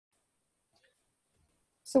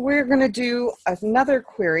So we're going to do another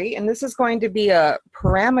query, and this is going to be a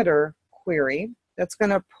parameter query that's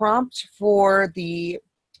going to prompt for the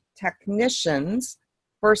technician's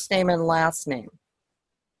first name and last name.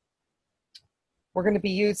 We're going to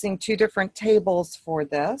be using two different tables for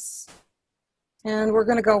this, and we're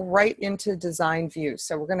going to go right into design view.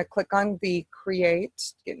 So we're going to click on the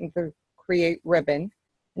create, get into the create ribbon,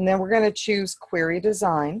 and then we're going to choose query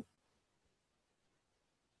design.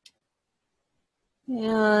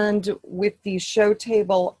 And with the show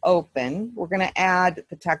table open, we're going to add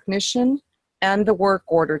the technician and the work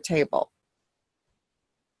order table.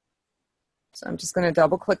 So I'm just going to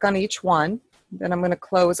double click on each one. Then I'm going to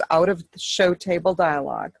close out of the show table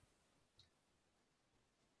dialog.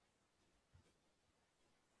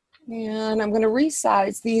 And I'm going to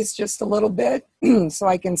resize these just a little bit so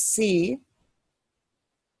I can see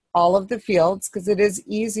all of the fields, because it is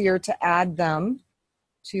easier to add them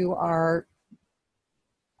to our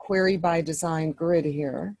query by design grid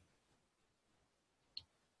here.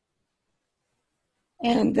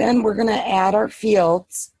 And then we're going to add our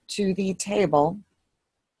fields to the table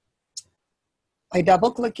by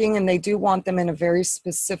double clicking, and they do want them in a very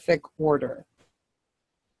specific order.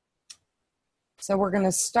 So we're going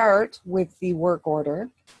to start with the work order.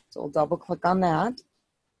 So we'll double click on that.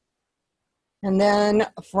 And then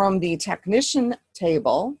from the technician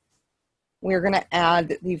table, we're going to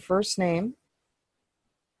add the first name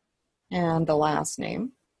and the last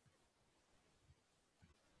name.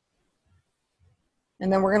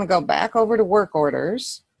 And then we're going to go back over to work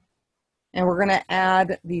orders, and we're going to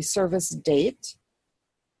add the service date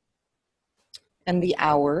and the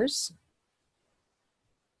hours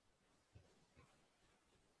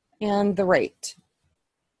and the rate.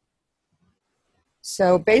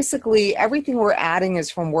 So basically everything we're adding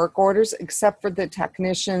is from work orders except for the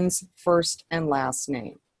technician's first and last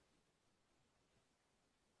name.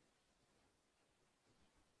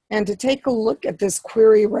 And to take a look at this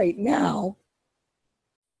query right now,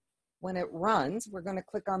 when it runs, we're going to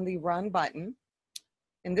click on the Run button.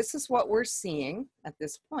 And this is what we're seeing at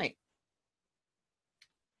this point.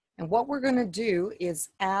 And what we're going to do is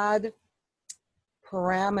add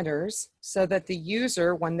parameters so that the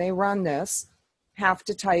user, when they run this, have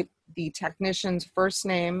to type the technician's first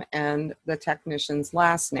name and the technician's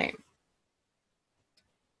last name.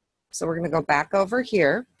 So we're going to go back over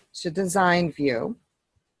here to Design View.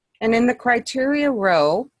 And in the criteria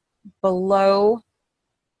row below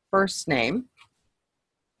first name,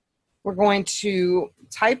 we're going to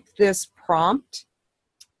type this prompt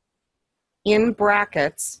in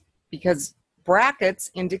brackets, because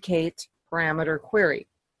brackets indicate parameter query.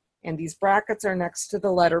 And these brackets are next to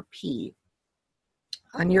the letter P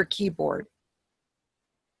on your keyboard.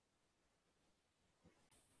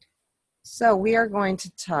 So we are going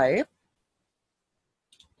to type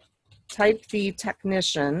the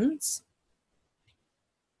technicians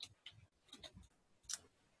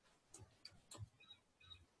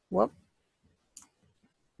well,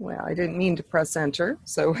 I didn't mean to press enter.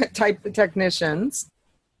 So type the technician's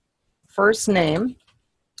first name,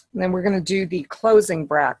 and then we're going to do the closing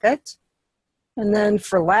bracket. And then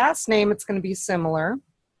for last name, it's going to be similar.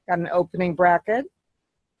 Got an opening bracket.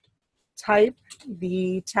 Type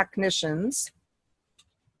the technician's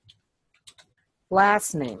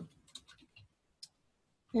last name.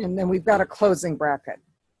 And then we've got a closing bracket.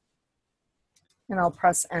 And I'll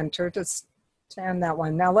press enter to end that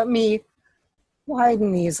one. Now let me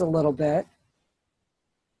widen these a little bit.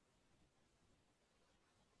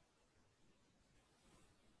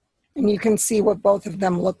 And you can see what both of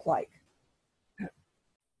them look like.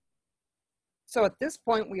 So at this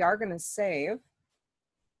point, we are going to save.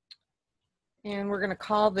 And we're going to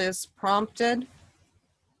call this prompted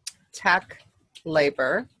tech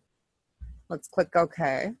labor. Let's click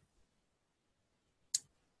OK.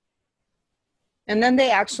 And then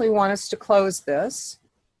they actually want us to close this.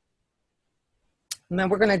 And then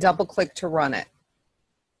we're going to double click to run it.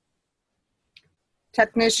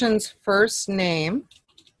 Technician's first name.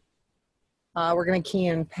 We're going to key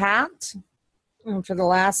in Pat. And for the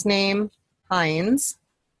last name, Hines.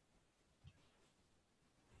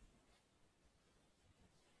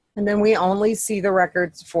 And then we only see the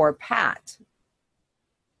records for Pat.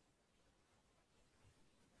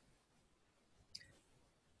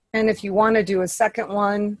 And if you want to do a second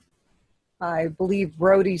one, I believe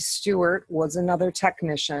Brody Stewart was another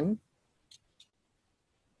technician.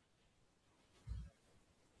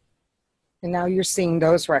 And now you're seeing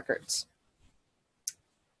those records.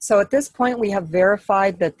 So at this point, we have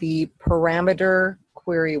verified that the parameter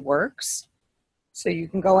query works. So you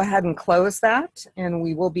can go ahead and close that, and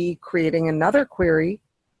we will be creating another query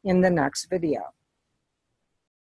in the next video.